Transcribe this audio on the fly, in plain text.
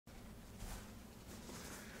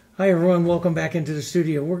Hi everyone, welcome back into the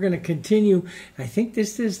studio. We're going to continue. I think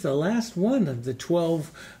this is the last one of the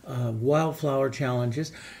 12 wildflower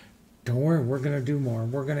challenges. Don't worry, we're going to do more.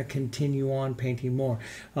 We're going to continue on painting more.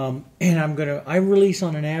 And I release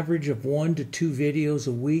on an average of 1 to 2 videos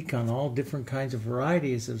a week on all different kinds of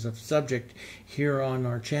varieties as a subject here on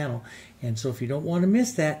our channel. And so if you don't want to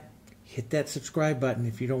miss that, hit that subscribe button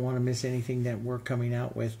if you don't want to miss anything that we're coming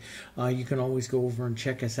out with. You can always go over and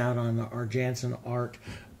check us out on our Jansen Art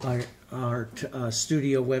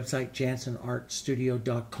Studio website,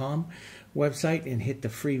 jansenartstudio.com website, and hit the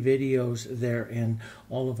free videos there, and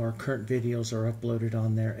all of our current videos are uploaded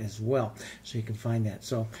on there as well, so you can find that.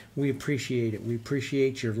 So we appreciate it. We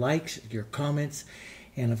appreciate your likes, your comments,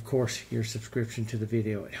 and of course your subscription to the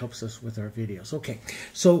video. It helps us with our videos. Okay,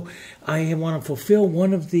 so I want to fulfill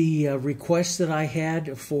one of the requests that I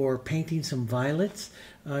had for painting some violets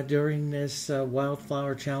during this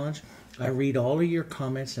wildflower challenge. I read all of your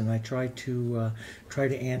comments and I try to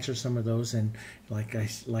answer some of those. And like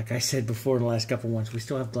I said before, the last couple ones, we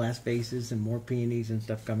still have glass vases and more peonies and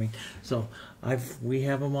stuff coming. So we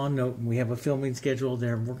have them on note, and we have a filming schedule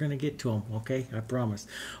there, and we're going to get to them. Okay, I promise.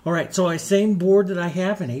 All right, so same board that I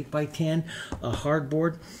have, an 8x10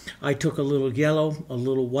 hardboard. I took a little yellow, a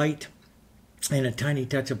little white, and a tiny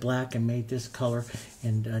touch of black, and made this color,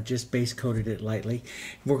 and just base coated it lightly.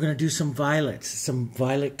 We're going to do some violets, some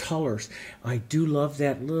violet colors. I do love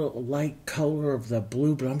that little light color of the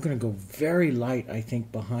blue, but I'm going to go very light, I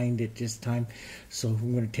think, behind it this time. So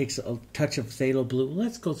I'm going to take a touch of phthalo blue.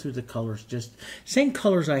 Let's go through the colors, just same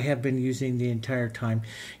colors I have been using the entire time.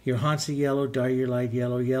 Your Hansa yellow, diarylite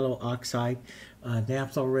yellow, yellow oxide,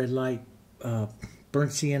 naphthol red light,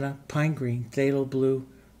 burnt sienna, pine green, phthalo blue,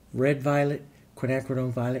 red violet,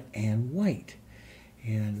 quinacridone violet, and white.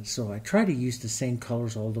 And so I try to use the same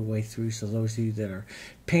colors all the way through, so those of you that are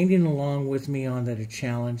painting along with me on that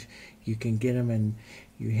challenge, you can get them and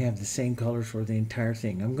you have the same colors for the entire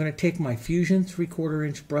thing. I'm going to take my Fusion 3/4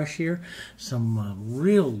 inch brush here, some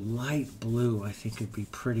real light blue. I think it'd be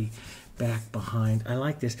pretty back behind. I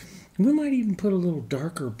like this. And we might even put a little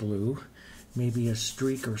darker blue, maybe a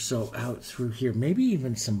streak or so out through here, maybe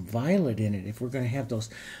even some violet in it if we're going to have those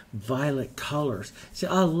violet colors. See,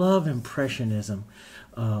 I love Impressionism.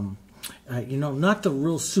 You know, not the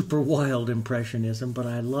real super wild Impressionism, but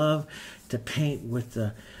I love to paint with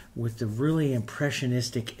the really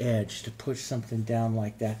impressionistic edge, to push something down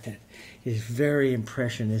like that that is very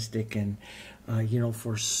impressionistic. And you know,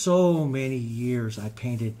 for so many years I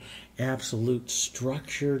painted absolute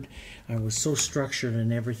structured. I was so structured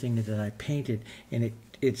in everything that I painted, and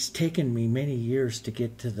it's taken me many years to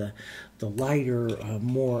get to the lighter,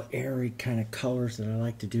 more airy kind of colors that I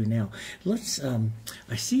like to do now. Let's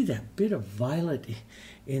I see that bit of violet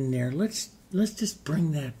in there. Let's just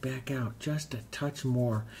bring that back out just a touch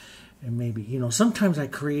more. And maybe, you know, sometimes I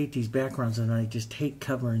create these backgrounds and I just hate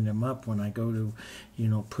covering them up when I go to, you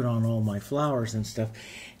know, put on all my flowers and stuff.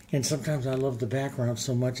 And sometimes I love the background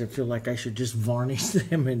so much I feel like I should just varnish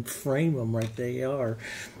them and frame them right they are.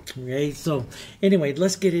 Okay, so anyway,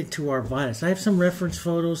 let's get into our violets. I have some reference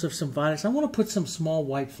photos of some violets. I want to put some small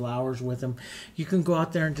white flowers with them. You can go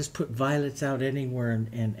out there and just put violets out anywhere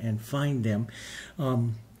and find them.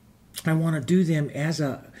 I want to do them as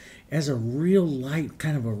a real light,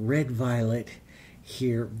 kind of a red violet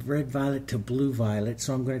here, red violet to blue violet.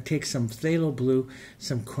 So I'm going to take some phthalo blue,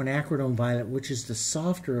 some quinacridone violet, which is the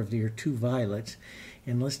softer of your two violets,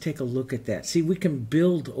 and let's take a look at that. See, we can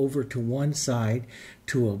build over to one side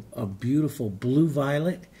to a beautiful blue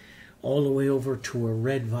violet, all the way over to a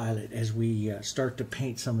red violet as we start to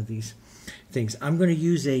paint some of these things. I'm going to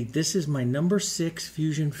use this is my number 6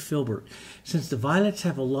 Fusion Filbert. Since the violets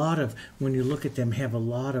have a lot of, when you look at them, have a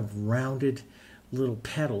lot of rounded little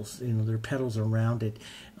petals, you know, their petals are rounded.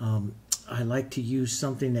 I like to use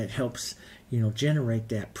something that helps, you know, generate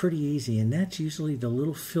that pretty easy, and that's usually the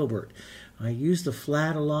little filbert. I use the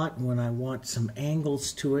flat a lot when I want some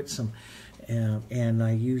angles to it, and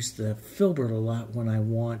I use the filbert a lot when I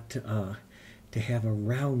want to have a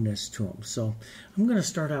roundness to them. So I'm going to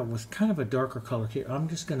start out with kind of a darker color here. I'm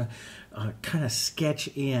just going to kind of sketch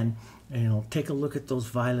in, you know, take a look at those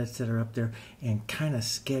violets that are up there and kind of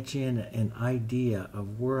sketch in an idea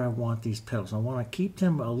of where I want these petals. I want to keep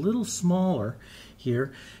them a little smaller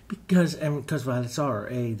here because violets are,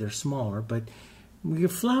 they're smaller, but your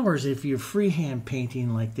flowers, if you're freehand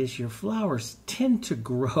painting like this, your flowers tend to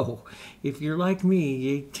grow. If you're like me,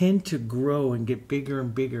 you tend to grow and get bigger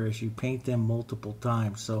and bigger as you paint them multiple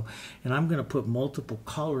times. So, and I'm going to put multiple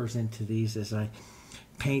colors into these as I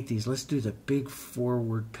paint these. Let's do the big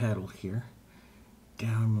forward petal here,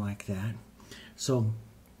 down like that. So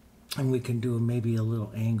And we can do maybe a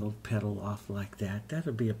little angled petal off like that.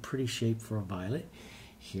 That'll be a pretty shape for a violet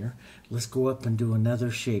here. Let's go up and do another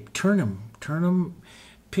shape. Turn them,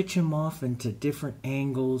 pitch them off into different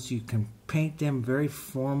angles. You can paint them very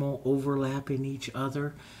formal, overlapping each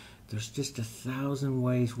other. There's just 1,000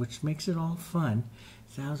 ways, which makes it all fun.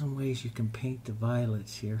 1,000 ways you can paint the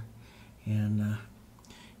violets here. And,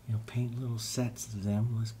 you know, paint little sets of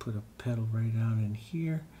them. Let's put a petal right out in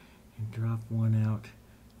here and drop one out,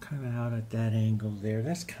 kind of out at that angle there.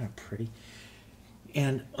 That's kind of pretty.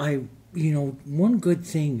 And you know, one good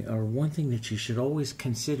thing, or one thing that you should always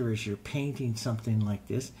consider as you're painting something like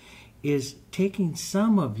this, is taking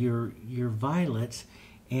some of your violets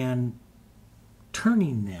and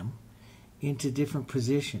turning them into different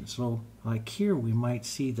positions. So like here we might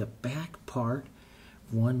see the back part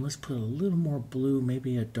of one. Let's put a little more blue,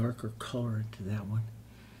 maybe a darker color into that one.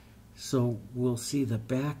 So we'll see the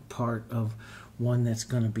back part of one that's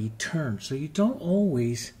going to be turned. So you don't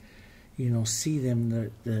always, you know, see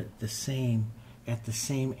them the same, at the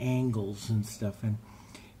same angles and stuff. And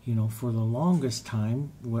you know, for the longest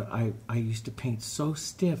time, what I used to paint so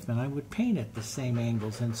stiff, and I would paint at the same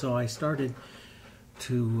angles. And so I started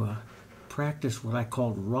to practice what I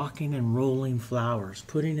called rocking and rolling flowers,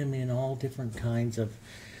 putting them in all different kinds of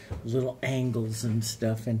little angles and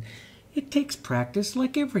stuff. And it takes practice,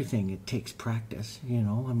 like everything. It takes practice, you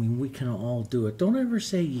know. I mean, we can all do it. Don't ever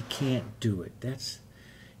say you can't do it.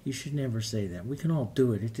 You should never say that. We can all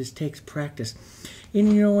do it. It just takes practice.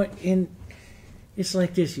 And you know what? It's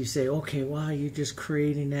like this. You say, okay, wow, you're just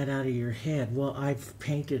creating that out of your head. Well, I've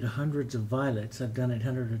painted hundreds of violets. I've done it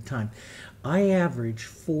hundreds of times. I average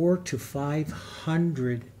 400 to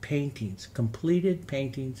 500 paintings, completed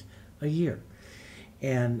paintings, a year.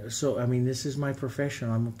 And so, I mean, this is my profession.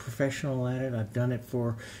 I'm a professional at it. I've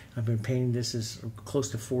been painting this as close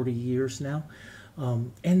to 40 years now.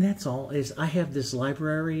 And that's all. I have this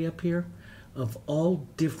library up here of all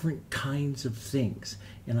different kinds of things.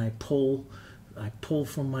 And I pull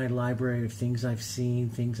from my library of things I've seen,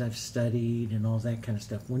 things I've studied, and all that kind of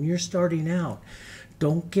stuff. When you're starting out,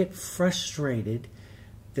 don't get frustrated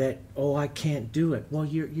that, oh, I can't do it. Well,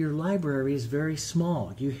 your library is very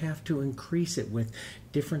small. You have to increase it with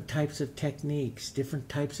different types of techniques, different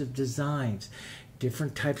types of designs,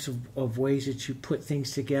 different types of ways that you put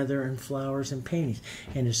things together, and flowers and paintings.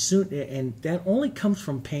 And that only comes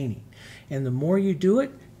from painting. And the more you do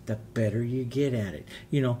it, the better you get at it.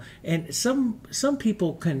 You know, and some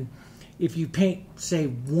people can, if you paint, say,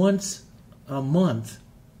 once a month,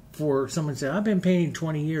 for someone to say, I've been painting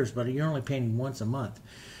 20 years, but you're only painting once a month.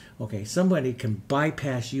 Okay, somebody can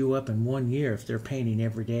bypass you up in 1 year if they're painting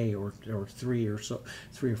every day, or 3 or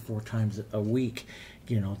 4 times a week.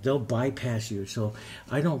 You know, they'll bypass you. So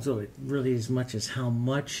I don't do it really as much as how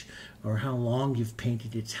much or how long you've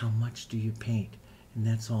painted. It's how much do you paint. And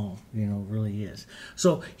that's all, you know, really is.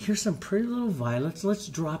 So here's some pretty little violets. Let's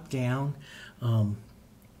drop down,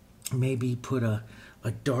 maybe put a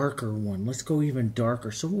darker one. Let's go even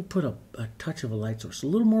darker. So we'll put a touch of a light source. A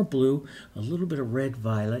little more blue, a little bit of red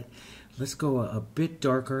violet. Let's go a bit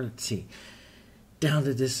darker. Let's see. Down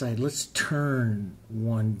to this side. Let's turn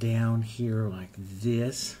one down here like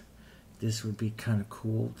this. This would be kind of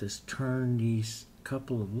cool. Just turn these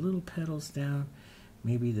couple of little petals down.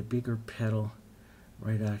 Maybe the bigger petal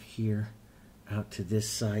right out here, out to this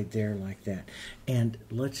side there like that. And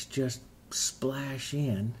let's just splash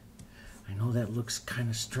in. I know that looks kind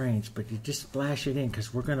of strange, but you just splash it in,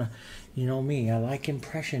 because we're going to, you know me, I like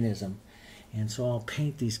impressionism. And so I'll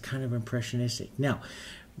paint these kind of impressionistic. Now,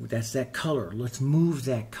 that's that color. Let's move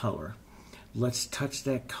that color. Let's touch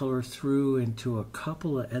that color through into a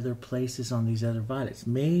couple of other places on these other violets.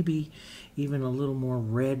 Maybe even a little more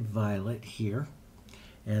red violet here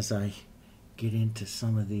as I get into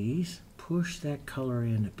some of these. Push that color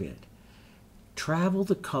in a bit. Travel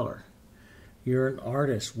the color. You're an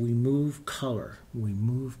artist. We move color. We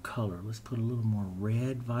move color. Let's put a little more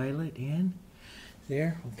red violet in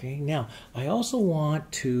there. Okay. Now, I also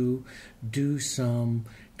want to do some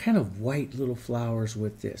kind of white little flowers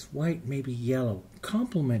with this. White, maybe yellow.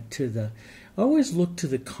 Complement to the... I always look to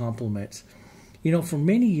the complements. You know, for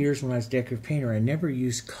many years when I was a decorative painter, I never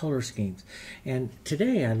used color schemes. And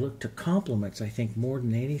today I look to complements, I think, more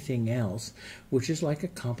than anything else, which is like a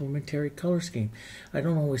complementary color scheme. I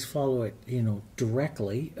don't always follow it, you know,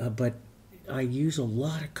 directly, but I use a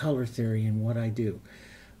lot of color theory in what I do.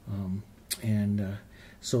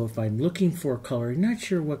 So if I'm looking for a color, not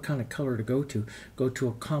sure what kind of color to go to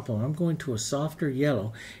a complement. I'm going to a softer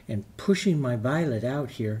yellow and pushing my violet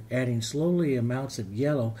out here, adding slowly amounts of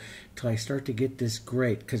yellow till I start to get this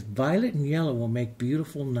gray. Because violet and yellow will make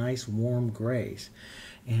beautiful, nice, warm grays.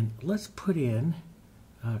 And let's put in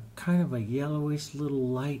kind of a yellowish little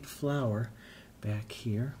light flower back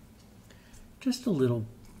here. Just a little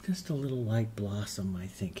light blossom, I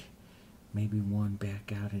think. Maybe one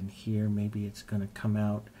back out in here. Maybe it's going to come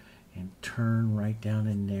out and turn right down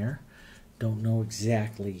in there. Don't know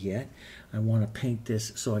exactly yet. I want to paint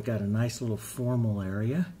this so I got a nice little formal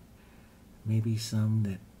area. Maybe some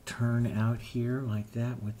that turn out here like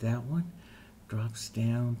that with that one. Drops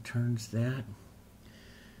down, turns that.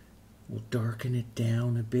 We'll darken it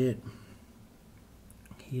down a bit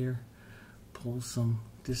here. Pull some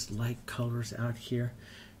just light colors out here.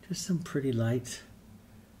 Just some pretty lights.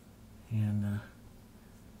 And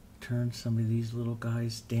turn some of these little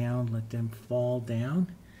guys down, let them fall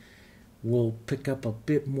down. We'll pick up a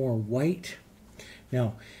bit more white.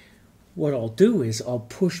 Now, what I'll do is I'll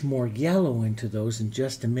push more yellow into those in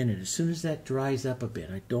just a minute, as soon as that dries up a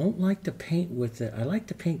bit. I don't like to paint with it. I like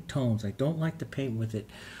to paint tones. I don't like to paint with it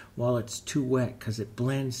while it's too wet because it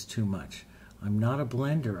blends too much. I'm not a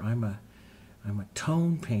blender. I'm a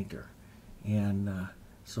tone painter. And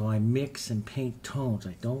so I mix and paint tones.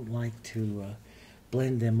 I don't like to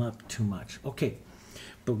blend them up too much. Okay,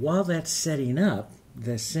 but while that's setting up,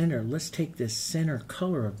 the center, let's take this center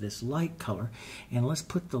color of this light color and let's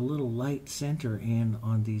put the little light center in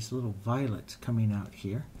on these little violets coming out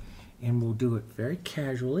here. And we'll do it very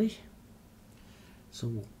casually. So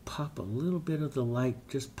we'll pop a little bit of the light,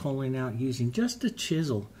 just pulling out using just a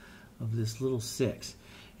chisel of this little 6.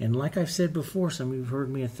 And like I've said before, some of you have heard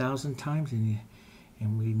me 1,000 times,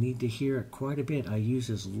 and we need to hear it quite a bit. I use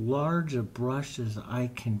as large a brush as I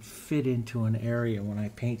can fit into an area when I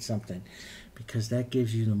paint something, because that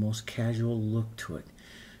gives you the most casual look to it.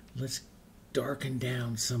 Let's darken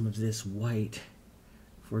down some of this white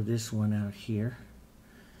for this one out here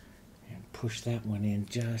and push that one in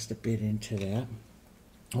just a bit into that.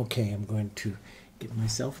 Okay, I'm going to get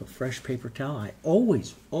myself a fresh paper towel. I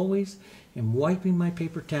always am wiping my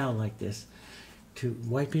paper towel like this, to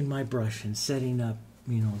wiping my brush and setting up,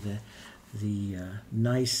 you know, the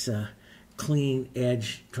nice clean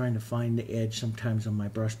edge, trying to find the edge sometimes on my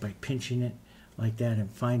brush by pinching it like that and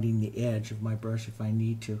finding the edge of my brush if I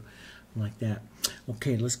need to, like that.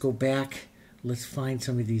 Okay, let's go back. Let's find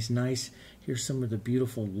some of these nice, here's some of the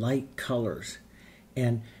beautiful light colors.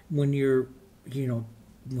 And when you're, you know,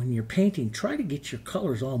 when you're painting, try to get your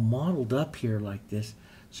colors all modeled up here like this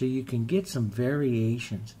so you can get some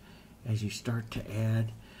variations as you start to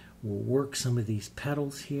add. We'll work some of these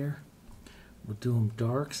petals here. We'll do them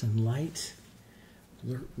darks and lights.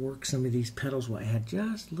 Work some of these petals. We'll add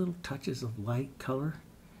just little touches of light color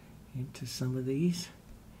into some of these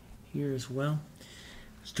here as well.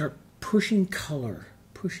 Start pushing color,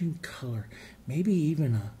 maybe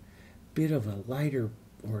even a bit of a lighter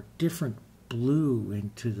or different blue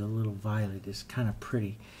into the little violet. Is kind of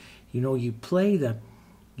pretty. You know, you play the,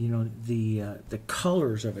 you know, the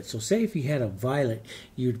colors of it. So say if you had a violet,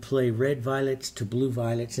 you'd play red violets to blue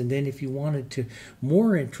violets, and then if you wanted to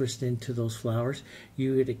more interest into those flowers,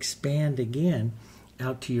 you would expand again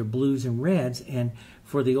out to your blues and reds, and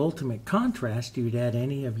for the ultimate contrast, you'd add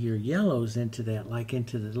any of your yellows into that, like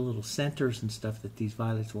into the little centers and stuff that these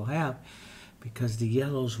violets will have, because the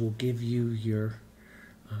yellows will give you your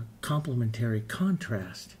complementary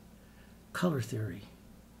contrast, color theory.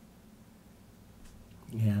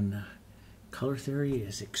 And color theory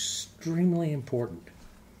is extremely important.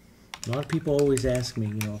 A lot of people always ask me,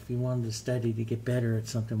 you know, if you wanted to study to get better at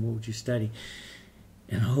something, what would you study?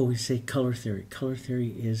 And I always say color theory. Color theory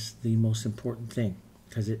is the most important thing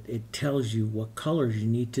because it tells you what colors you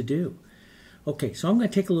need to do. Okay, so I'm going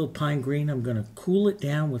to take a little pine green. I'm going to cool it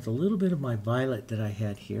down with a little bit of my violet that I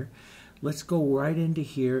had here. Let's go right into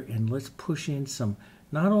here and let's push in some,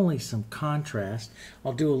 not only some contrast.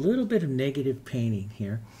 I'll do a little bit of negative painting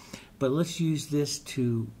here, but let's use this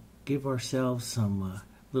to give ourselves some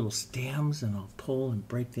little stems, and I'll pull and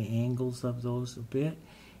break the angles of those a bit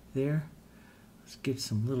there. Let's give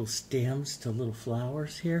some little stems to little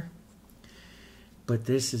flowers here. But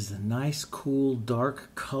this is a nice, cool,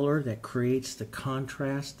 dark color that creates the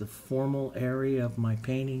contrast, the formal area of my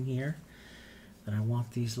painting here that I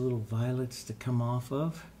want these little violets to come off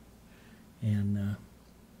of. And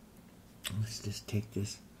let's just take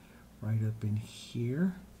this right up in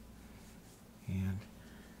here. And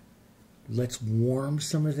let's warm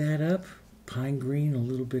some of that up. Pine green, a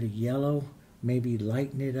little bit of yellow. Maybe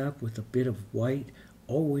lighten it up with a bit of white.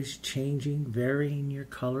 Always changing, varying your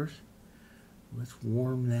colors. Let's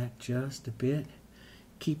warm that just a bit.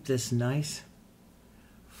 Keep this nice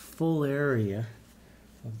full area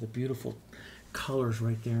of the beautiful colors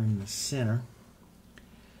right there in the center.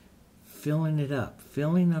 filling it up,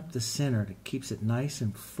 filling up the center that keeps it nice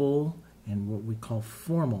and full and what we call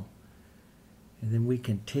formal. And then we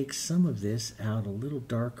can take some of this out a little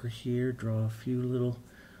darker here, draw a few little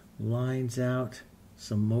lines out,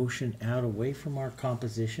 some motion out away from our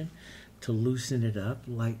composition to loosen it up,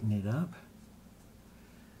 lighten it up.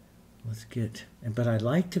 Let's get, but I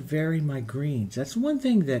like to vary my greens. That's one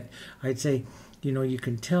thing that I'd say, you know, you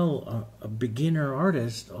can tell a beginner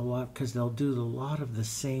artist a lot because they'll do a lot of the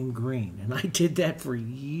same green. And I did that for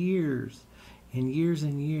years and years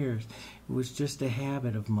and years. It was just a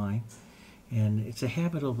habit of mine. And it's a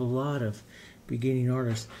habit of a lot of beginning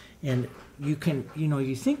artists. And you can, you know,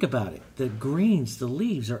 you think about it. The greens, the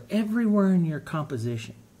leaves are everywhere in your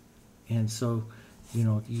composition. And so, you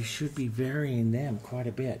know, you should be varying them quite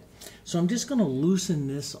a bit. So I'm just going to loosen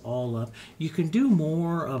this all up. You can do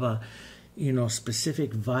more of a, you know,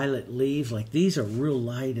 specific violet leaves. Like these are real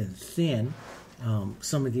light and thin.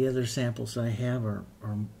 Some of the other samples I have are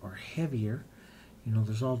heavier. You know,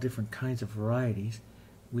 there's all different kinds of varieties.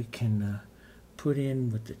 We can put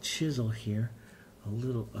in with the chisel here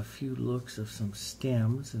a few looks of some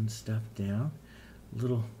stems and stuff down.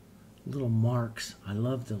 Little marks. I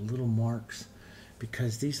love the little marks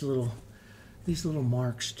because these little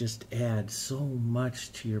marks just add so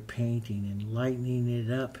much to your painting and lightening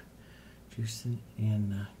it up, just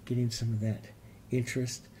and getting some of that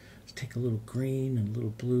interest. Let's take a little green, a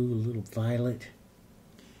little blue, a little violet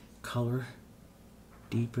color.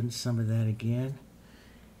 Deepen some of that again.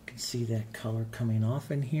 You can see that color coming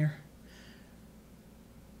off in here.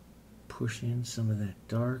 Push in some of that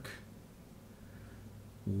dark.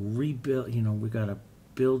 Rebuild, you know, we got to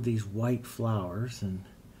build these white flowers and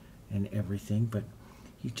everything, but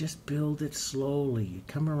you just build it slowly. You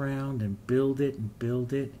come around and build it and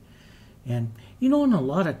build it. And you know, and a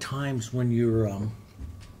lot of times when you're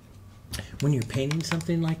painting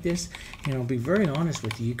something like this, you know, I'll be very honest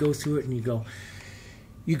with you, you go through it and you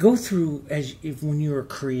go through, as if when you're a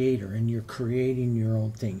creator and you're creating your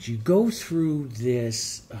own things, you go through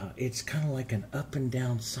this, it's kind of like an up and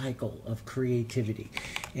down cycle of creativity.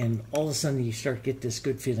 And all of a sudden you start to get this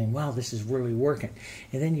good feeling, wow, this is really working.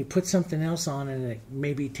 And then you put something else on and it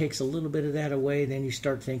maybe takes a little bit of that away. Then you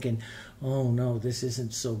start thinking, oh no, this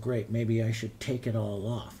isn't so great. Maybe I should take it all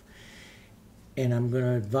off. And I'm going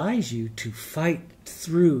to advise you to fight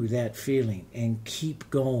through that feeling and keep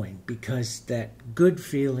going, because that good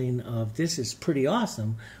feeling of this is pretty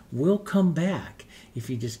awesome will come back if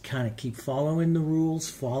you just kind of keep following the rules,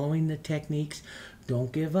 following the techniques.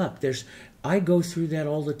 Don't give up. I go through that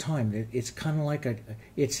all the time. It's kind of like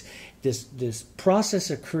this process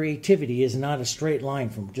of creativity is not a straight line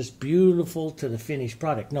from just beautiful to the finished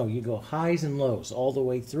product. No, you go highs and lows all the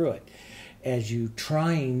way through it, as you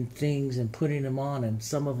trying things and putting them on, and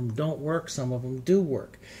some of them don't work, some of them do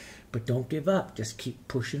work. But don't give up. Just keep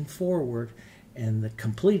pushing forward, and the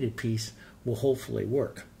completed piece will hopefully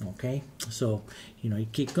work, okay? So, you know, you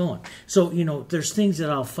keep going. So, you know, there's things that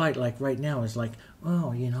I'll fight, like right now is like,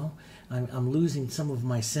 oh, you know, I'm losing some of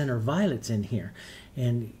my center violets in here.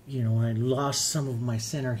 And, you know, I lost some of my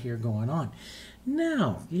center here going on.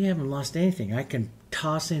 No, you haven't lost anything. I can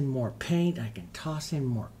toss in more paint. I can toss in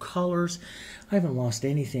more colors. I haven't lost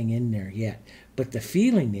anything in there yet. But the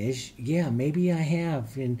feeling is, yeah, maybe I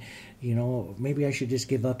have, and you know, maybe I should just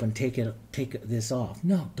give up and take this off.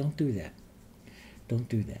 No, don't do that. Don't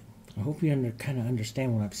do that. I hope you kind of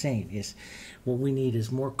understand what I'm saying. Is what we need is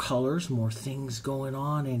more colors, more things going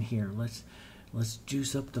on in here. Let's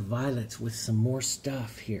juice up the violets with some more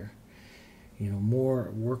stuff here. You know,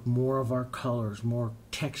 work more of our colors, more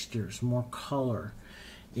textures, more color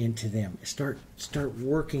into them. Start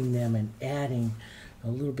working them and adding a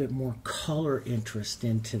little bit more color interest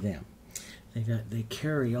into them. They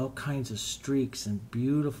carry all kinds of streaks and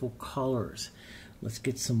beautiful colors. Let's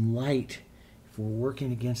get some light. If we're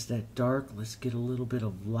working against that dark, let's get a little bit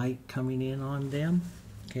of light coming in on them.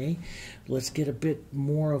 Okay, let's get a bit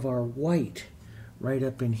more of our white right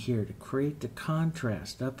up in here to create the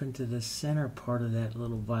contrast up into the center part of that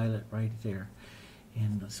little violet right there.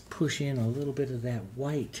 And let's push in a little bit of that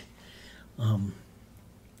white.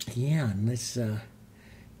 Yeah, and let's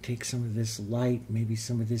take some of this light, maybe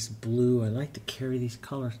some of this blue. I like to carry these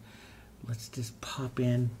colors. Let's just pop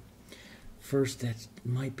in. First, that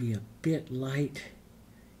might be a bit light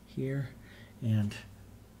here. And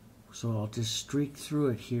so I'll just streak through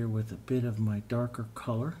it here with a bit of my darker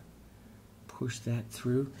color. Push that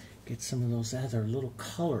through, get some of those other little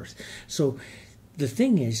colors. So the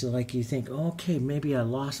thing is, like, you think, okay, maybe I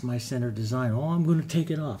lost my center design. Oh, I'm going to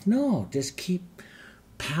take it off. No, just keep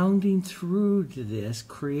pounding through to this,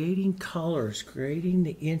 creating colors, creating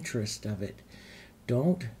the interest of it.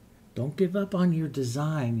 Don't Don't give up on your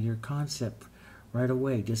design, your concept right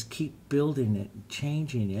away. Just keep building it,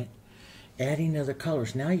 changing it, adding other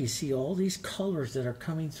colors. Now you see all these colors that are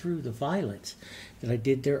coming through the violets that I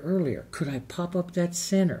did there earlier. Could I pop up that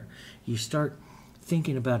center? You start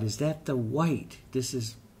thinking about, is that the white? This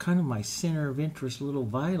is kind of my center of interest little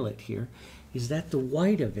violet here. Is that the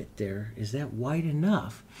white of it there? Is that white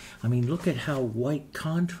enough? I mean, look at how white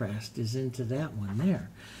contrast is into that one there.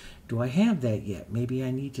 Do I have that yet? Maybe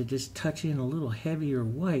I need to just touch in a little heavier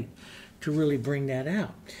white to really bring that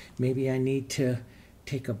out. Maybe I need to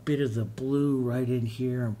take a bit of the blue right in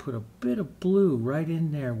here and put a bit of blue right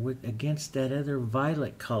in there against that other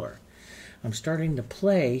violet color. I'm starting to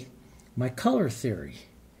play my color theory.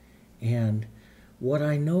 And what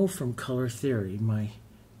I know from color theory, my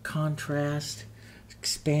contrast,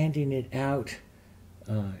 expanding it out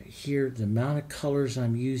here, the amount of colors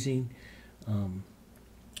I'm using,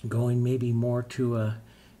 going maybe more to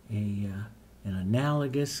an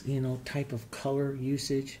analogous, type of color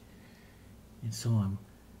usage. And so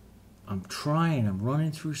I'm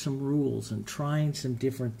running through some rules and trying some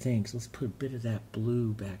different things. Let's put a bit of that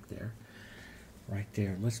blue back there, right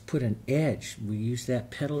there. Let's put an edge. We use that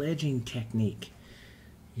petal edging technique.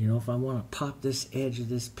 If I want to pop this edge of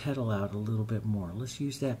this petal out a little bit more, let's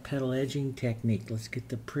use that petal edging technique. Let's get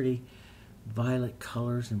the pretty violet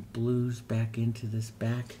colors and blues back into this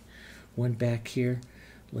back one back here.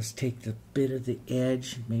 Let's take the bit of the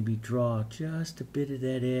edge, maybe draw just a bit of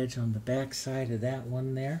that edge on the back side of that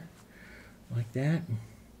one there, like that.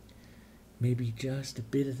 Maybe just a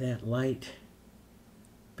bit of that light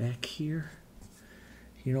back here.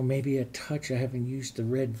 Maybe a touch. I haven't used the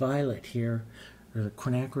red violet here, or the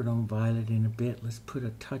quinacridone violet in a bit. Let's put a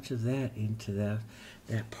touch of that into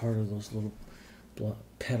that part of those little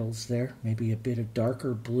petals there. Maybe a bit of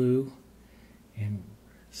darker blue and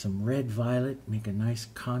some red violet. Make a nice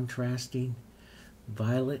contrasting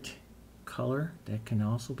violet color that can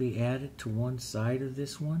also be added to one side of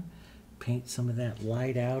this one. Paint some of that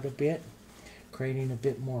light out a bit, creating a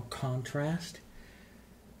bit more contrast.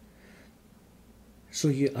 So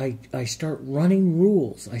I start running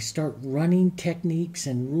rules. I start running techniques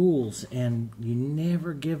and rules, and you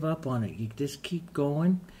never give up on it. You just keep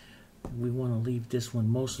going. We want to leave this one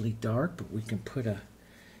mostly dark, but we can put a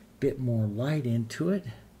bit more light into it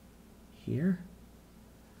here.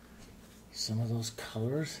 Some of those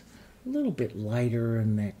colors, a little bit lighter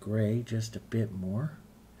in that gray, just a bit more.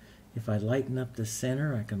 If I lighten up the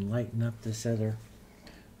center, I can lighten up this other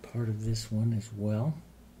part of this one as well.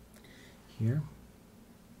 Here.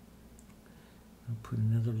 I'll put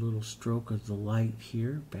another little stroke of the light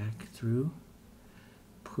here back through.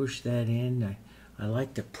 Push that in. I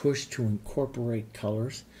like to push to incorporate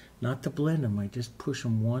colors, not to blend them. I just push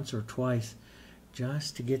them once or twice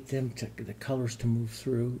just to get them the colors to move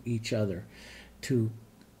through each other, to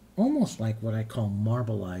almost like what I call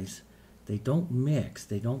marbleize. They don't mix,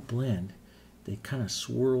 they don't blend, they kind of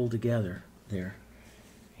swirl together there.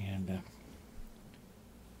 And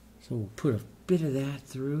so we'll put a bit of that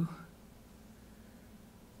through.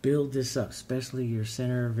 Build this up, especially your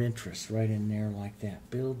center of interest right in there like that.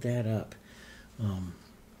 Build that up.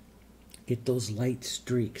 Get those light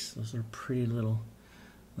streaks. Those are pretty little.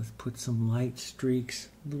 Let's put some light streaks,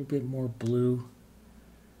 a little bit more blue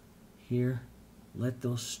here. Let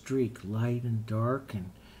those streak light and dark and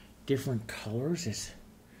different colors.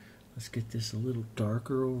 Let's get this a little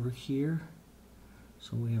darker over here.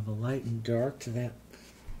 So we have a light and dark to that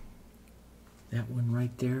one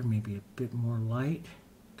right there. Maybe a bit more light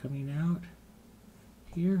coming out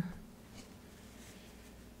here.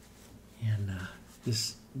 And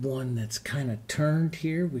this one that's kind of turned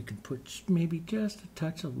here, we can put maybe just a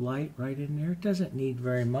touch of light right in there. It doesn't need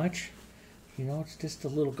very much. It's just a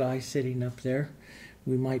little guy sitting up there.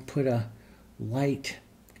 We might put a lighter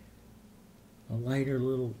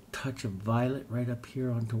little touch of violet right up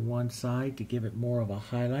here onto one side to give it more of a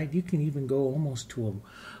highlight. You can even go almost to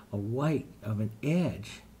a white of an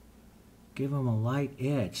edge. Give them a light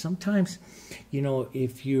edge. Sometimes,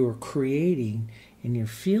 if you're creating and you're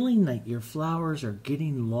feeling like your flowers are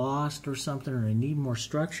getting lost or something, or they need more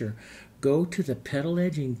structure, go to the petal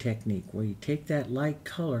edging technique, where you take that light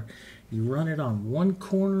color, you run it on one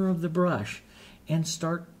corner of the brush, and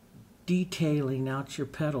start detailing out your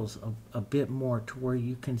petals a bit more to where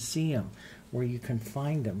you can see them, where you can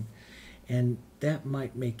find them. And that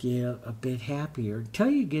might make you a bit happier until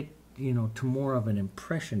you get, to more of an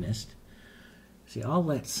impressionist. See, I'll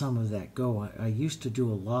let some of that go. I used to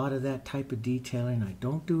do a lot of that type of detailing. I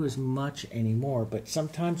don't do as much anymore, but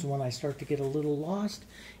sometimes when I start to get a little lost,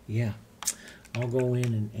 yeah, I'll go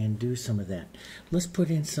in and do some of that. Let's put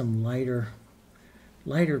in some lighter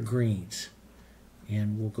lighter greens.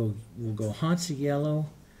 And we'll go Hansa yellow,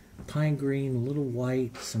 pine green, a little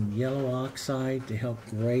white, some yellow oxide to help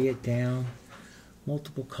gray it down.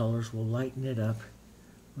 Multiple colors, we'll lighten it up.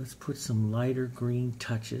 Let's put some lighter green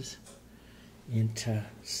touches into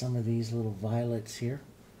some of these little violets here.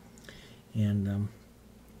 And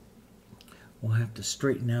we'll have to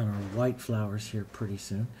straighten out our white flowers here pretty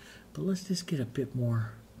soon. But let's just get a bit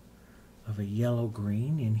more of a yellow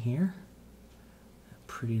green in here. A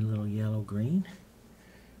pretty little yellow green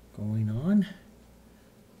going on.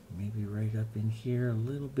 Maybe right up in here, a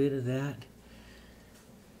little bit of that.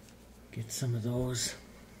 Get some of those.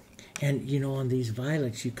 And you know, on these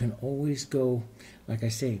violets, you can always go, like I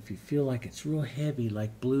say, if you feel like it's real heavy,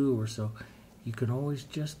 like blue or so, you can always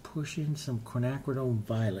just push in some quinacridone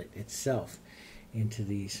violet itself into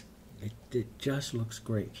these. It just looks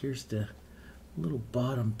great. Here's the little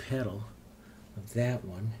bottom petal of that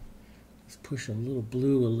one. Let's push a little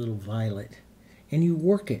blue, a little violet. And you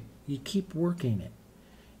work it. You keep working it.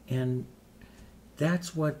 And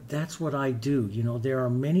that's what I do. You know, there are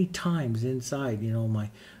many times inside, you know,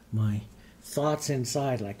 my thoughts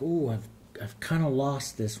inside like, ooh, I've kind of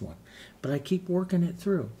lost this one. But I keep working it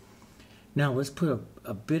through. Now let's put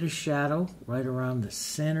a bit of shadow right around the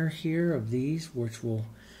center here of these, which will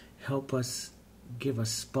help us give a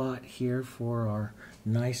spot here for our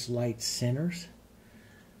nice light centers.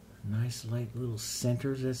 Nice light little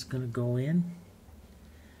centers that's going to go in.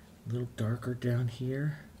 A little darker down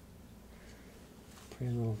here.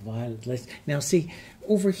 Pretty little violet. Now see,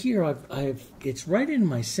 over here it's right in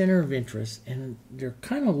my center of interest and they're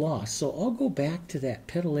kind of lost. So I'll go back to that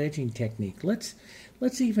petal edging technique. Let's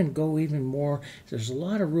even go even more. There's a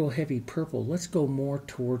lot of real heavy purple. Let's go more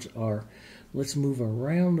towards our, let's move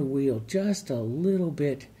around the wheel just a little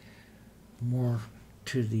bit more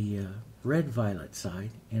to the red violet side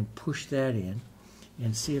and push that in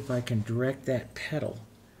and see if I can direct that petal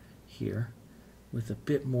here with a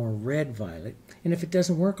bit more red violet. And if it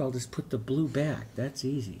doesn't work, I'll just put the blue back. That's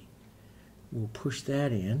easy. We'll push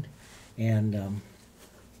that in and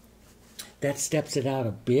that steps it out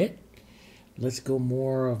a bit. Let's go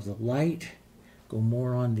more of the light, go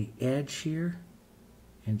more on the edge here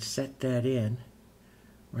and set that in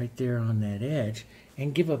right there on that edge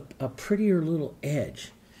and give a prettier little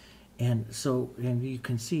edge. And so, and you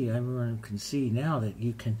can see, everyone can see now that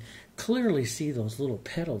you can clearly see those little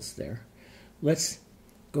petals there. Let's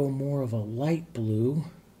go more of a light blue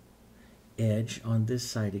edge on this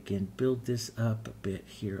side again. Build this up a bit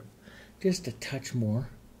here. Just a touch more.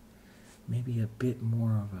 Maybe a bit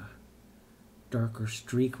more of a darker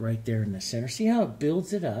streak right there in the center. See how it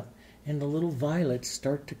builds it up and the little violets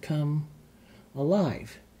start to come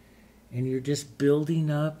alive. And you're just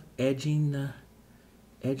building up, edging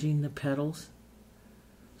the petals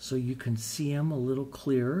so you can see them a little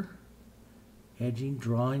clearer. Edging,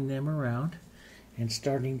 drawing them around and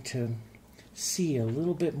starting to see a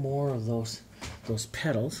little bit more of those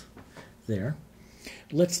petals there.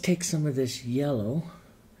 Let's take some of this yellow,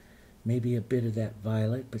 maybe a bit of that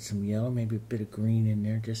violet, but some yellow, maybe a bit of green in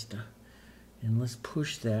there, and let's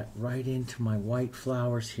push that right into my white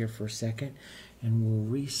flowers here for a second, and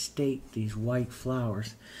we'll restate these white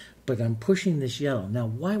flowers. But I'm pushing this yellow. Now,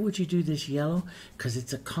 why would you do this yellow? Because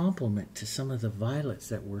it's a complement to some of the violets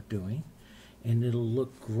that we're doing, and it'll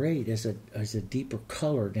look great as a deeper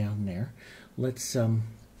color down there. Let's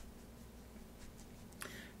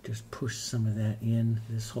just push some of that in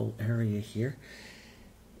this whole area here.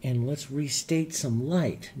 And let's restate some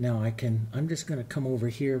light. Now I'm just going to come over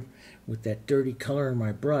here with that dirty color in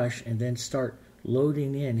my brush and then start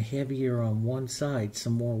loading in heavier on one side,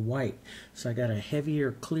 some more white. So I got a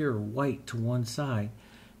heavier, clearer white to one side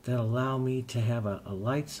that'll allow me to have a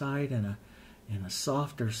light side and a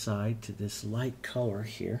softer side to this light color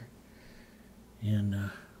here. And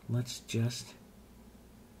let's just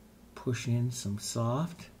push in some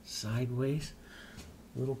soft, sideways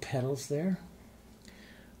little petals there.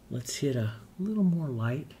 Let's hit a little more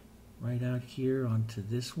light right out here onto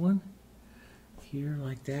this one. Here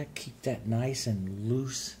like that. Keep that nice and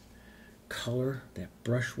loose color, that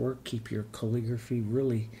brushwork. Keep your calligraphy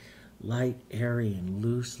really light, airy, and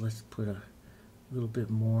loose. Let's put a little bit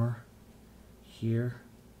more here,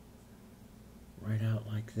 right out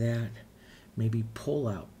like that. Maybe pull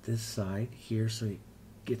out this side here so it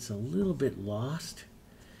gets a little bit lost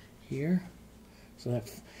here. So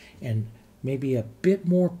that, and maybe a bit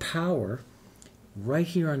more power right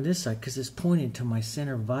here on this side because it's pointing to my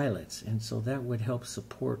center violets, and so that would help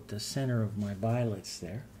support the center of my violets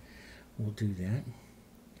there. We'll do that.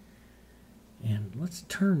 And let's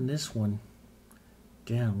turn this one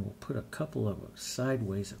down. We'll put a couple of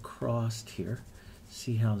sideways across here.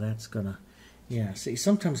 See how that's gonna, yeah, see,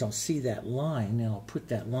 sometimes I'll see that line and I'll put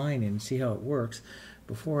that line in and see how it works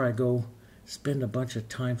before I go spend a bunch of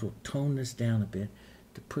time. We'll tone this down a bit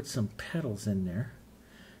to put some petals in there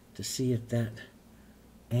to see if that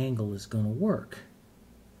angle is going to work.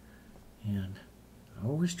 And I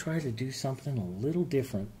always try to do something a little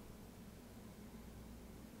different.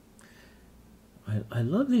 I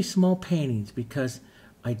love these small paintings because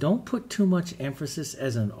I don't put too much emphasis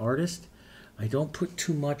as an artist. I don't put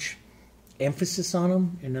too much emphasis on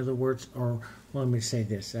them. In other words, or well, let me say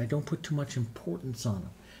this, I don't put too much importance on them.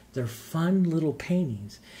 They're fun little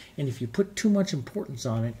paintings, and if you put too much importance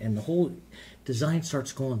on it and the whole design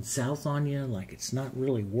starts going south on you, like it's not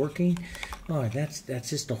really working, oh, that's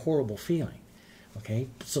just a horrible feeling. Okay,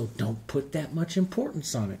 so don't put that much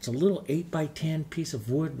importance on it. It's a little 8x10 piece of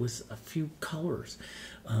wood with a few colors,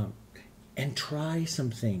 and try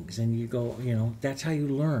some things, and you go, you know, that's how you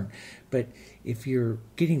learn. But if you're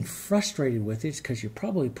getting frustrated with it, it's because you're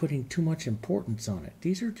probably putting too much importance on it.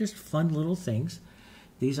 These are just fun little things.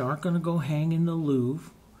 These aren't going to go hang in the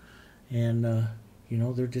Louvre, and you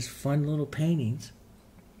know, they're just fun little paintings.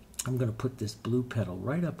 I'm going to put this blue petal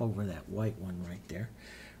right up over that white one right there.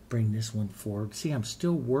 Bring this one forward. See, I'm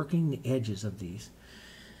still working the edges of these.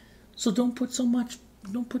 So don't put so much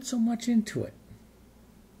into it.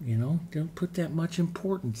 You know, don't put that much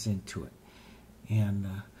importance into it. And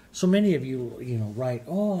so many of you, you know, write,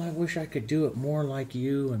 oh, I wish I could do it more like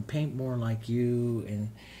you and paint more like you,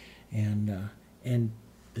 and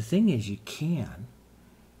the thing is, you can,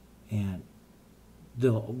 and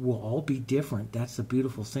we'll all be different. That's the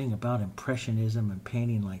beautiful thing about Impressionism and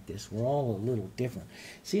painting like this. We're all a little different.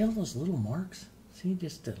 See all those little marks? See,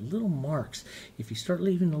 just the little marks. If you start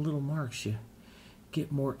leaving the little marks, you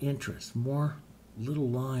get more interest, more little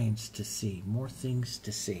lines to see, more things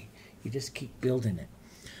to see. You just keep building it.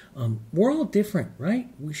 We're all different, right?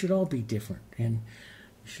 We should all be different, and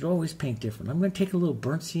you should always paint different. I'm going to take a little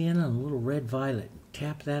burnt sienna and a little red violet,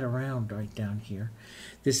 tap that around right down here.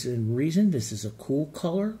 This is a cool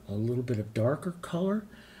color, a little bit of darker color.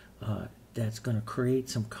 That's going to create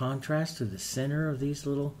some contrast to the center of these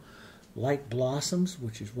little light blossoms,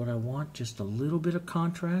 which is what I want, just a little bit of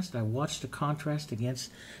contrast. I watch the contrast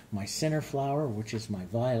against my center flower, which is my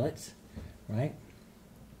violets, right?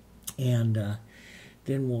 And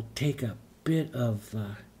then we'll take a bit of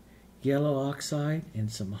yellow oxide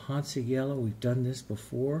and some Hansa yellow. We've done this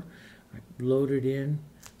before. I load it in.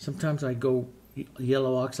 Sometimes I go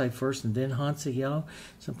yellow oxide first and then Hansa yellow.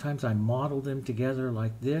 Sometimes I model them together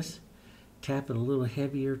like this. Tap it a little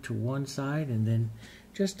heavier to one side and then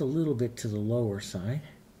just a little bit to the lower side.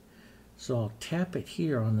 So I'll tap it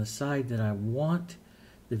here on the side that I want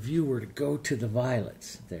the viewer to go to the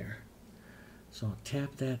violets there. So I'll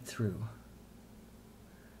tap that through.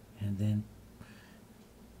 And then,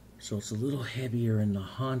 so it's a little heavier in the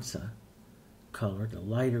Hansa color, the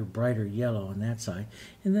lighter, brighter yellow on that side.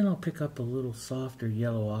 And then I'll pick up a little softer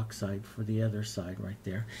yellow oxide for the other side right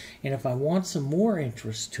there. And if I want some more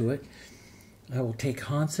interest to it, I will take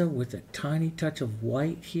Hansa with a tiny touch of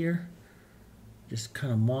white here. Just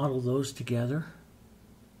kind of model those together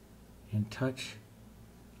and touch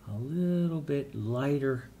a little bit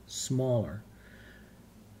lighter, smaller.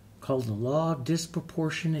 Called the law of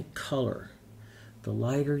disproportionate color. The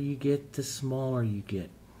lighter you get, the smaller you get.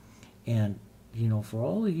 And you know, for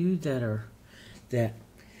all of you that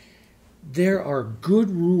there are good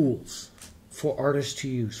rules for artists to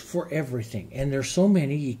use for everything, and there's so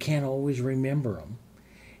many you can't always remember them,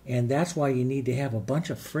 and that's why you need to have a bunch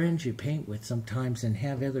of friends you paint with sometimes and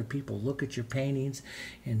have other people look at your paintings,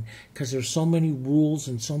 and because there's so many rules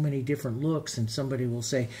and so many different looks, and somebody will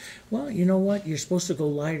say, well, you know what, you're supposed to go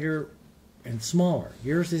lighter and smaller.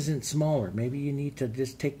 Yours isn't smaller. Maybe you need to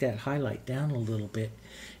just take that highlight down a little bit,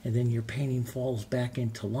 and then your painting falls back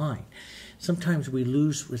into line. Sometimes we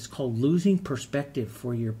lose, it's called losing perspective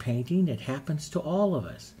for your painting. It happens to all of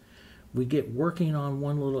us. We get working on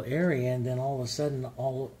one little area, and then all of a sudden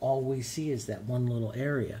all we see is that one little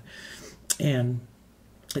area. And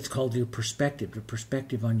it's called your perspective, the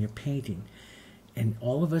perspective on your painting. And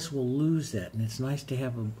all of us will lose that, and it's nice to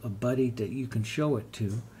have a buddy that you can show it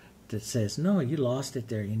to that says, no, you lost it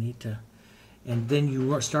there, you need to. And then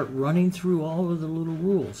you start running through all of the little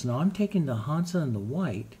rules. Now I'm taking the Hansa and the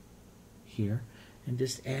white here and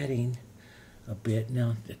just adding a bit.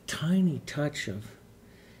 Now the tiny touch of,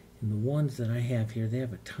 in the ones that I have here, they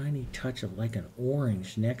have a tiny touch of like an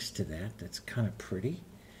orange next to that. That's kind of pretty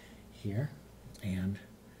here. And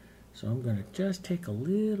so I'm going to just take a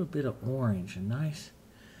little bit of orange, a nice,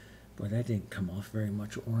 boy, that didn't come off very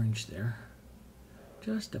much orange there.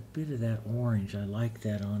 Just a bit of that orange. I like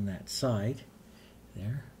that on that side.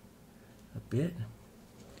 there a bit.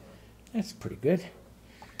 That's pretty good.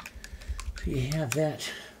 So you have that,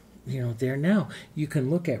 you know, there. Now you can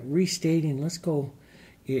look at restating. Let's go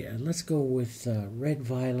with red,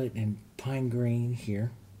 violet, and pine green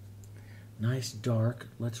here. Nice dark.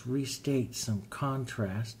 Let's restate some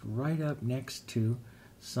contrast right up next to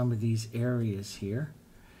some of these areas here,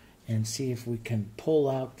 and see if we can pull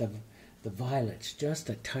out the violets just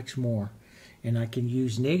a touch more. And I can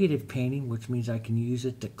use negative painting, which means I can use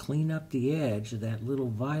it to clean up the edge of that little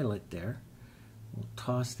violet there. We'll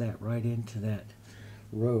toss that right into that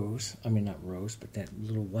rose. I mean, not rose, but that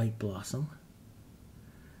little white blossom.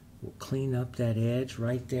 We'll clean up that edge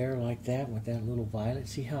right there like that with that little violet.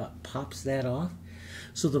 See how it pops that off?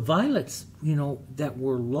 So the violets, you know, that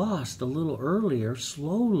were lost a little earlier,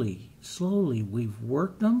 slowly we've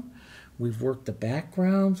worked them. We've worked the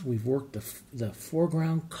backgrounds. We've worked the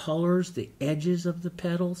foreground colors, the edges of the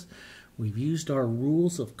petals. We've used our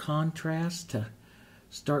rules of contrast to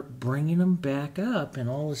start bringing them back up. And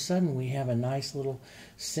all of a sudden we have a nice little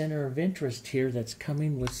center of interest here that's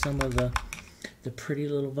coming with some of the pretty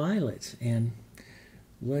little violets. And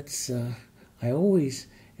let's, I always,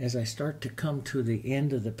 as I start to come to the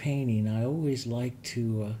end of the painting, I always like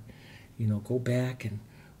to, you know, go back and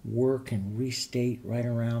work and restate right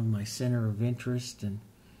around my center of interest and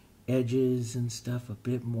edges and stuff a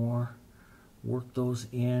bit more. Work those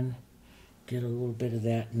in, get a little bit of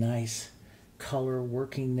that nice color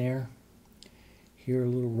working there. Here a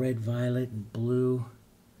little red, violet, and blue.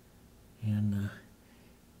 And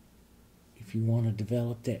if you want to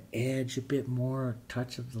develop that edge a bit more, a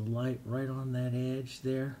touch of the light right on that edge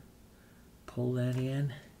there, pull that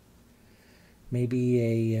in.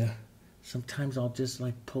 Maybe a sometimes I'll just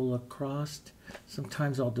like pull across.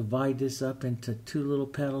 Sometimes I'll divide this up into two little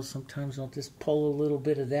petals. Sometimes I'll just pull a little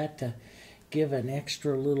bit of that to give an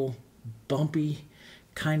extra little bumpy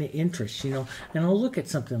kind of interest, you know. And I'll look at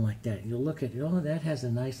something like that. You'll look at, oh, that has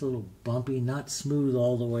a nice little bumpy, not smooth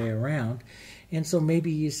all the way around. And so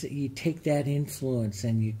maybe you take that influence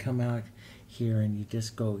and you come out here and you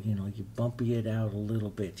just go, you know, you bumpy it out a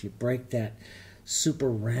little bit. You break that super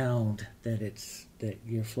round that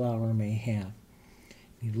your flower may have.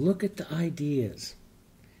 You look at the ideas,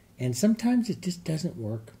 and sometimes it just doesn't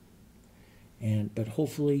work. But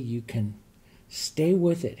hopefully you can stay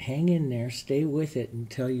with it, hang in there, stay with it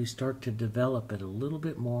until you start to develop it a little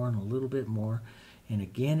bit more and a little bit more, and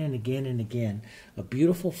again and again and again. A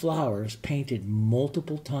beautiful flower is painted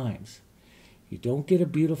multiple times. You don't get a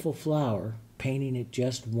beautiful flower painting it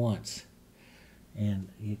just once. And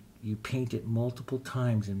you paint it multiple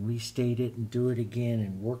times and restate it and do it again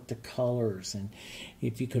and work the colors. And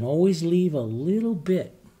if you can always leave a little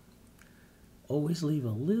bit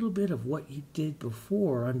of what you did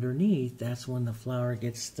before underneath, that's when the flower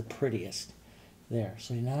gets the prettiest. There.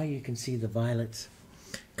 So now you can see the violets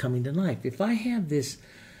coming to life. If I have this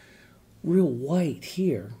real white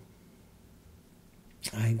here,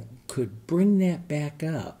 I could bring that back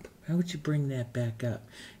up. How would you bring that back up?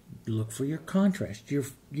 Look for your contrast,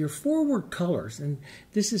 your forward colors. And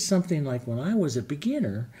this is something like when I was a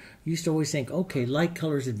beginner, I used to always think, okay, light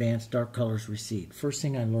colors advance, dark colors recede. First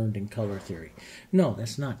thing I learned in color theory. No,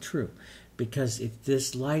 that's not true. Because if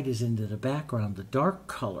this light is into the background, the dark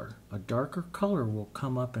color, a darker color will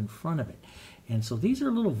come up in front of it. And so these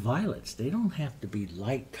are little violets. They don't have to be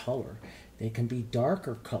light color. They can be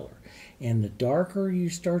darker color. And the darker you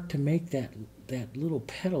start to make that little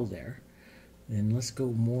petal there, then let's go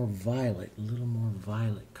more violet, a little more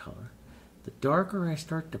violet color. The darker I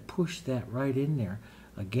start to push that right in there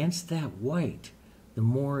against that white, the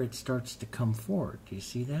more it starts to come forward. Do you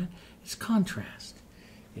see that? It's contrast.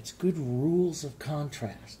 It's good rules of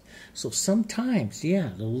contrast. So sometimes,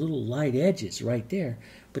 yeah, the little light edge is right there,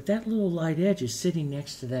 but that little light edge is sitting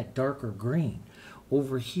next to that darker green.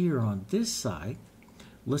 Over here on this side,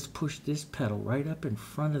 let's push this petal right up in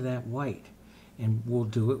front of that white, and we'll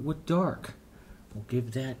do it with dark. We'll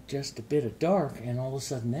give that just a bit of dark, and all of a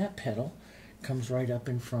sudden that petal comes right up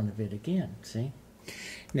in front of it again, see?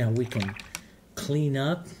 Now we can clean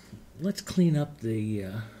up. Let's clean up the,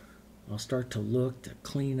 I'll start to look to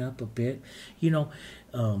clean up a bit. You know,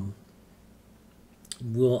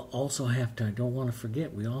 we'll also have to, I don't want to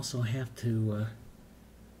forget, we also have to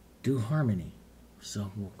do harmony.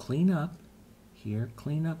 So we'll clean up here,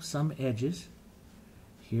 clean up some edges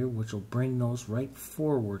here, which will bring those right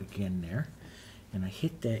forward again there. And I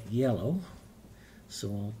hit that yellow, so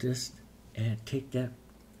I'll just take that,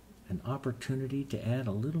 an opportunity to add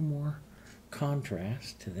a little more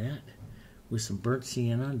contrast to that with some burnt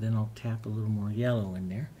sienna, and then I'll tap a little more yellow in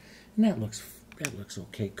there. And that looks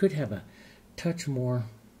okay. Could have a touch more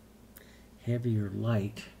heavier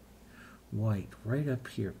light white right up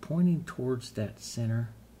here, pointing towards that center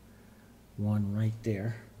one right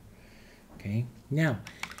there. Okay, now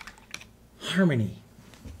harmony.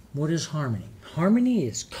 What is harmony? Harmony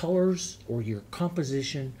is colors or your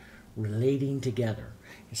composition relating together.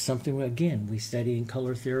 It's something, again, we study in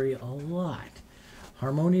color theory a lot.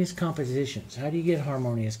 Harmonious compositions. How do you get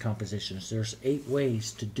harmonious compositions? There's 8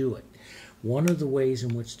 ways to do it. One of the ways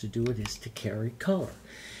in which to do it is to carry color.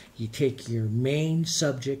 You take your main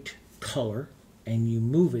subject color and you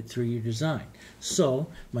move it through your design. So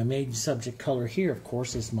my main subject color here, of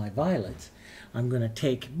course, is my violets. I'm going to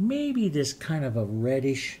take maybe this kind of a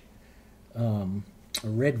reddish, a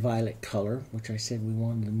red-violet color, which I said we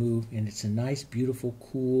wanted to move, and it's a nice, beautiful,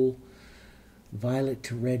 cool violet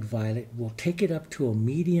to red violet. We'll take it up to a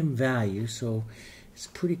medium value, so it's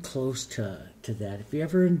pretty close to that. If you're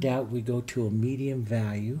ever in doubt, we go to a medium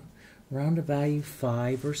value, around a value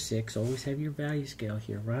 5 or 6. Always have your value scale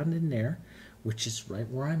here, around in there, which is right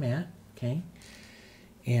where I'm at, okay?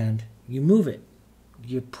 And you move it.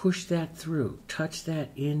 You push that through, touch that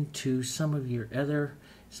into some of your other,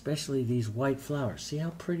 especially these white flowers. See how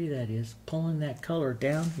pretty that is? Pulling that color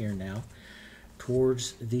down here now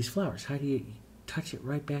towards these flowers. How do you touch it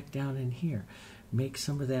right back down in here? Make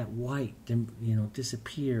some of that white, you know,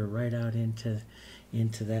 disappear right out into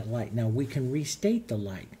that light. Now we can restate the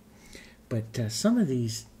light, but some of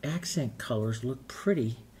these accent colors look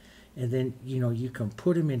pretty. And then, you know, you can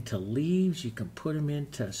put them into leaves, you can put them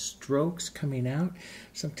into strokes coming out.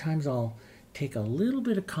 Sometimes I'll take a little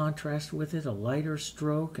bit of contrast with it, a lighter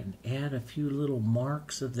stroke, and add a few little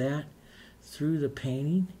marks of that through the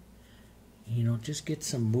painting. You know, just get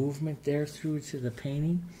some movement there through to the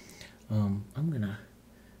painting. I'm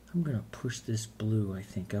gonna push this blue, I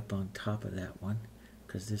think, up on top of that one,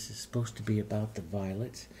 because this is supposed to be about the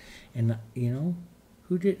violets. And you know,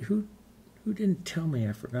 who didn't tell me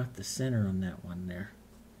I forgot the center on that one there?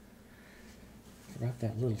 Forgot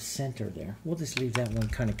that little center there. We'll just leave that one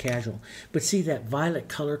kind of casual. But see, that violet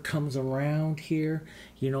color comes around here,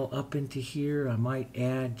 you know, up into here. I might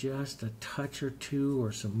add just a touch or two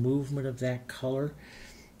or some movement of that color.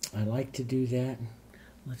 I like to do that.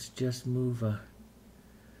 Let's just move a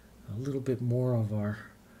little bit more of our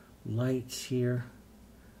lights here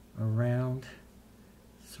around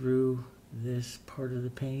through this part of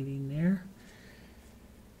the painting there.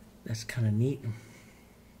 That's kind of neat.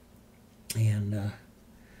 And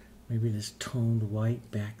maybe this toned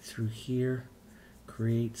white back through here,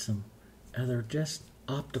 create some other, just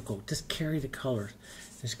optical, just carry the colors,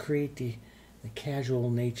 just create the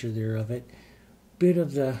casual nature there of it. Bit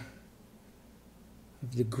of the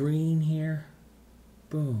green here,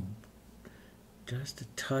 boom, just a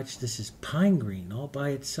touch. This is pine green all by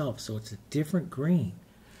itself, so it's a different green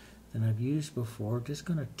than I've used before. Just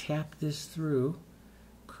going to tap this through,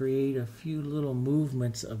 create a few little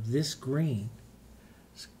movements of this green.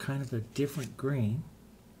 It's kind of a different green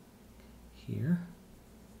here.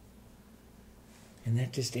 And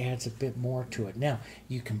that just adds a bit more to it. Now,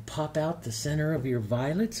 you can pop out the center of your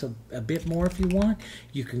violets a bit more if you want.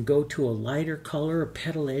 You can go to a lighter color, a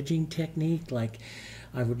petal edging technique. Like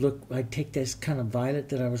I'd take this kind of violet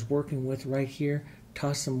that I was working with right here,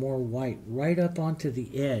 toss some more white right up onto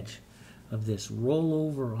the edge of this, roll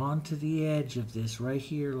over onto the edge of this right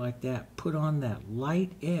here like that, put on that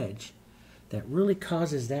light edge that really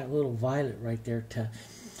causes that little violet right there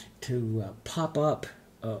to pop up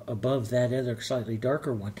above that other slightly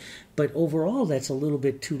darker one. But overall, that's a little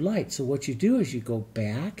bit too light. So what you do is you go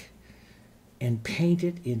back and paint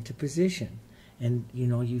it into position. And you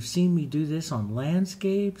know, you've seen me do this on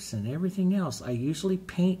landscapes and everything else. I usually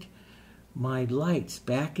paint my lights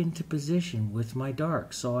back into position with my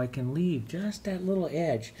dark, so I can leave just that little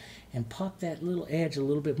edge and pop that little edge a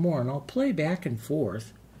little bit more. And I'll play back and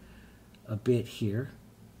forth a bit here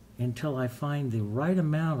until I find the right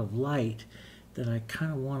amount of light that I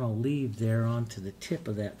kind of want to leave there onto the tip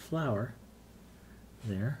of that flower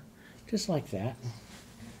there, just like that.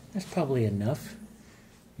 That's probably enough.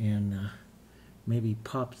 And maybe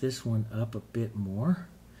pop this one up a bit more,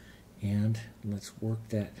 and let's work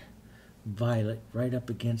that violet right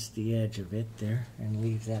up against the edge of it there and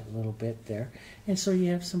leave that little bit there. And so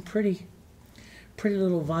you have some pretty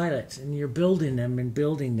little violets, and you're building them and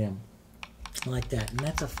building them like that. And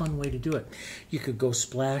that's a fun way to do it. You could go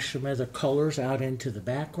splash some other colors out into the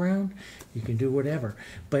background. You can do whatever.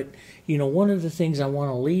 But you know, one of the things I want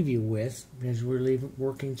to leave you with as we're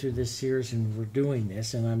working through this series and we're doing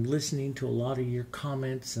this, and I'm listening to a lot of your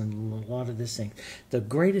comments and a lot of this thing, the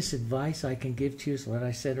greatest advice I can give to you is what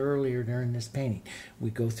I said earlier during this painting.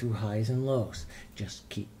 We go through highs and lows. Just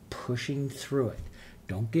keep pushing through it.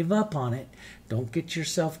 Don't give up on it. Don't get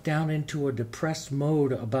yourself down into a depressed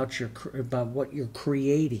mode about what you're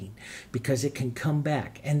creating, because it can come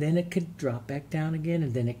back, and then it can drop back down again,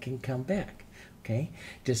 and then it can come back. Okay?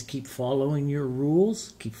 Just keep following your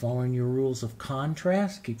rules. Keep following your rules of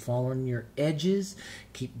contrast. Keep following your edges.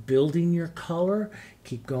 Keep building your color.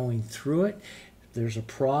 Keep going through it. If there's a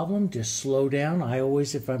problem, just slow down. I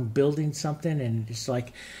always, if I'm building something and it's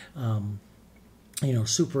like, you know,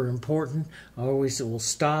 super important, I always will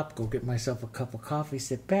stop, go get myself a cup of coffee,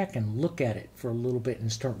 sit back and look at it for a little bit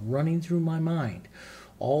and start running through my mind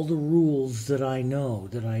all the rules that I know,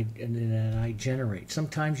 that I generate.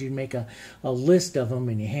 Sometimes you make a list of them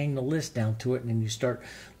and you hang the list down to it, and then you start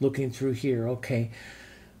looking through here. Okay,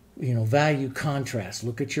 you know, value, contrast.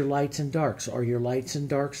 Look at your lights and darks. Are your lights and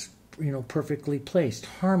darks, you know, perfectly placed?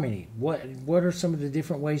 Harmony. What are some of the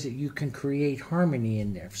different ways that you can create harmony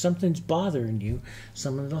in there? If something's bothering you,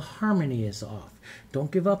 some of the harmony is off.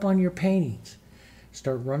 Don't give up on your paintings.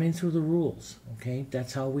 Start running through the rules. Okay,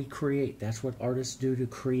 that's how we create. That's what artists do to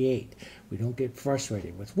create. We don't get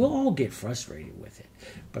frustrated with. We'll all get frustrated with it,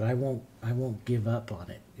 but I won't give up on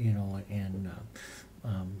it. You know, and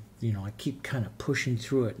you know, I keep kind of pushing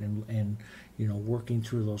through it and you know, working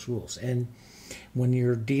through those rules. And when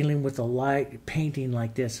you're dealing with a light painting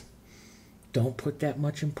like this, don't put that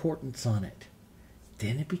much importance on it.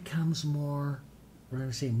 Then it becomes more, what do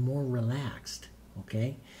I say, more relaxed.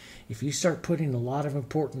 Okay? If you start putting a lot of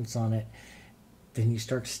importance on it, then you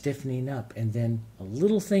start stiffening up, and then a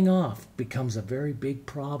little thing off becomes a very big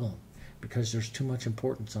problem because there's too much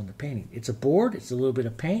importance on the painting. It's a board, it's a little bit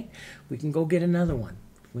of paint. We can go get another one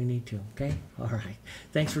if we need to, okay? All right.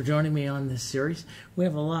 Thanks for joining me on this series. We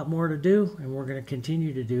have a lot more to do, and we're going to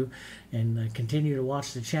continue to do, and continue to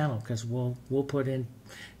watch the channel, because we'll put in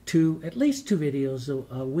at least two videos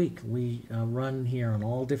a week. We run here on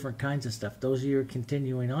all different kinds of stuff. Those of you who are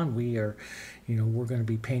continuing on, we're going to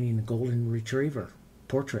be painting the golden retriever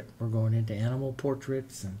portrait. We're going into animal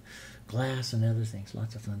portraits and glass and other things.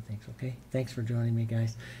 Lots of fun things, okay? Thanks for joining me,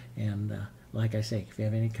 guys. And like I say, if you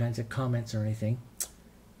have any kinds of comments or anything,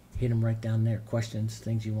 hit them right down there. Questions,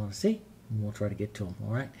 things you want to see, and we'll try to get to them,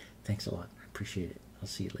 all right? Thanks a lot. I appreciate it. I'll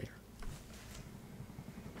see you later.